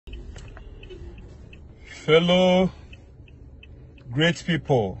Fellow great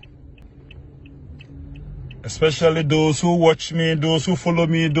people, especially those who watch me, those who follow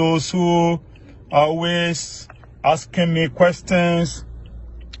me, those who are always asking me questions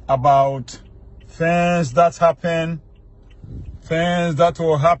about things that happen, things that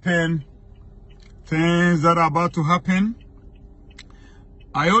will happen, things that are about to happen.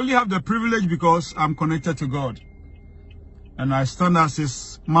 I only have the privilege because I'm connected to God, and I stand as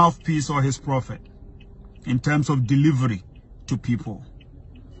his mouthpiece or his prophet in terms of delivery to people.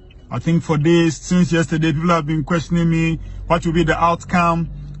 I think for days, since yesterday, people have been questioning me what will be the outcome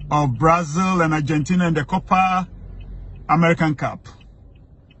of Brazil and Argentina in the Copa American Cup.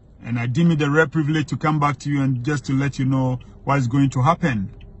 And I deem it the rare privilege to come back to you and just to let you know what is going to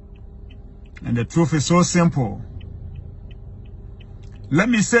happen. And the truth is so simple. Let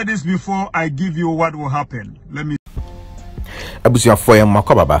me say this before I give you what will happen. Abusia for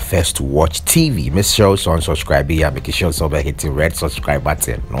Copa first to watch TV. Make sure you subscribe here. Make sure you hitting red subscribe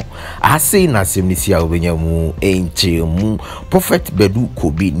button. No, I say na semnisia obenyamu enchemu Prophet Badu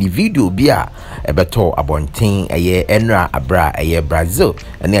Kobi ni video bia ebeto abonten eye enra abra eye Brazil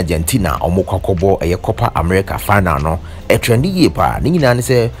and Argentina omokokobo eye Copa America final no e trendy ye pa ni nyina ne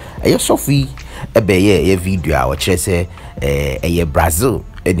se eye sofi ebeye eye video a wo kire se eye Brazil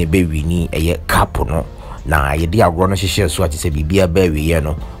ene be wini eye cup no na yedi agro no hihye so ati se bibia ba wiye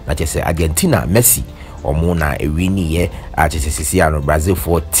no na chese Argentina Messi omo na ewini ye achese sisi ano Brazil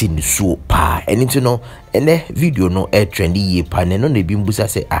 14 so pa eni no ene video no trendy ye pa ne no na bi mbusa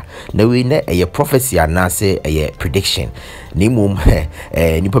se na we na Pr0phecy ana se prediction ni mum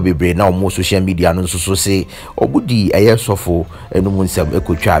nipa bebre na omo social media no so se obudi sofo enu munsam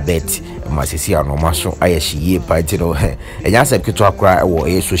ekotwa bet ma sisi ano maso hye pa no enya se keto akra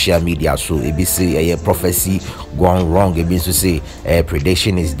wo social media so ebi se Pr0phecy gone wrong ebi so say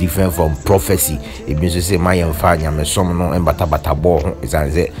prediction is different from Pr0phecy ebi so say my yemfa nyamesom no embata bo ho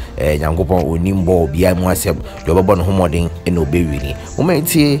izanze nyankopon onimbo bia mu asem yobabo no homoden ene obewini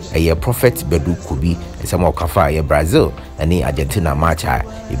momentie Prophet Badu Kobi esema okafa Brazil ani Argentina match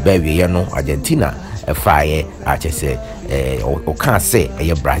ibewie no Argentina efaye achese o kan say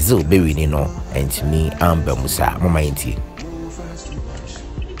Brazil bewini no entimi amba musa momentie.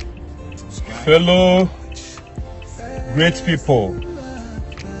 Fellow great people,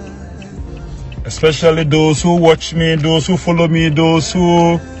 especially those who watch me, those who follow me, those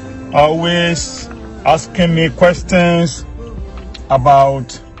who are always asking me questions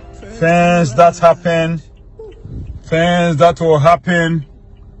about things that happen, things that will happen,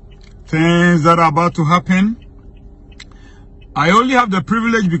 things that are about to happen. I only have the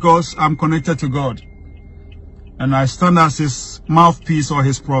privilege because I'm connected to God, and I stand as his mouthpiece or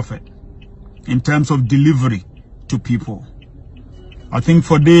his prophet in terms of delivery to people. I think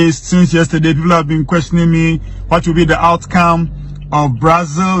for days, since yesterday, people have been questioning me what will be the outcome of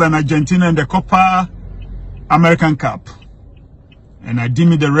Brazil and Argentina in the Copa American Cup. And I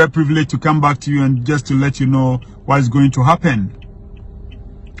deem it the rare privilege to come back to you and just to let you know what is going to happen.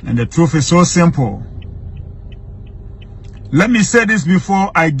 And the truth is so simple. Let me say this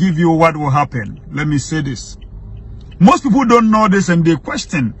before I give you what will happen. Let me say this. Most people don't know this and they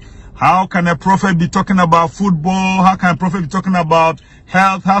question, how can a prophet be talking about football? How can a prophet be talking about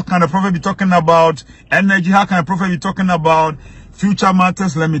health? How can a prophet be talking about energy? How can a prophet be talking about future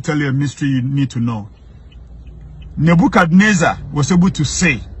matters? Let me tell you a mystery you need to know. Nebuchadnezzar was able to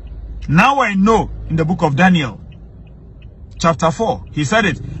say, now I know, in the book of Daniel, chapter 4, he said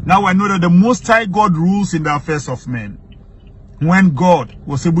it, now I know that the Most High God rules in the affairs of men. When God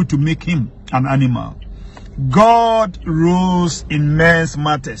was able to make him an animal, God rules in men's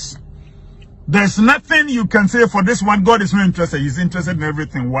matters. There's nothing you can say for this one. God is not interested. He's interested in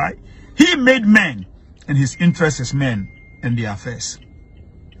everything. Why? He made men, and his interest is men and their affairs.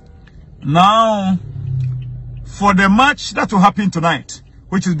 Now, for the match that will happen tonight,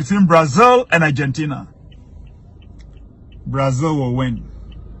 which is between Brazil and Argentina, Brazil will win.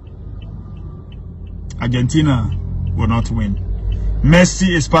 Argentina will not win. Messi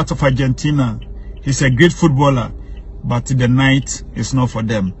is part of Argentina. He's a great footballer, but the night is not for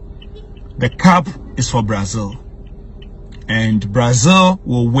them. The cup is for Brazil, and Brazil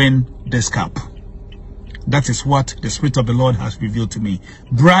will win this cup. That is what the Spirit of the Lord has revealed to me.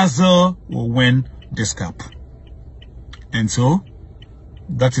 Brazil will win this cup. And so,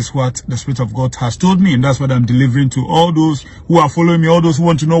 that is what the Spirit of God has told me, and that's what I'm delivering to all those who are following me, all those who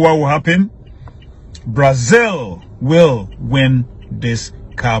want to know what will happen. Brazil will win this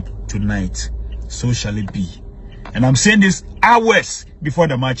cup tonight. So shall it be. And I'm saying this hours before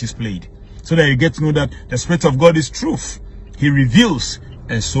the match is played, so that you get to know that the Spirit of God is truth. He reveals,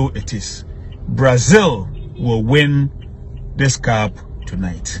 and so it is. Brazil will win this cup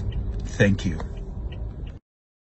tonight. Thank you.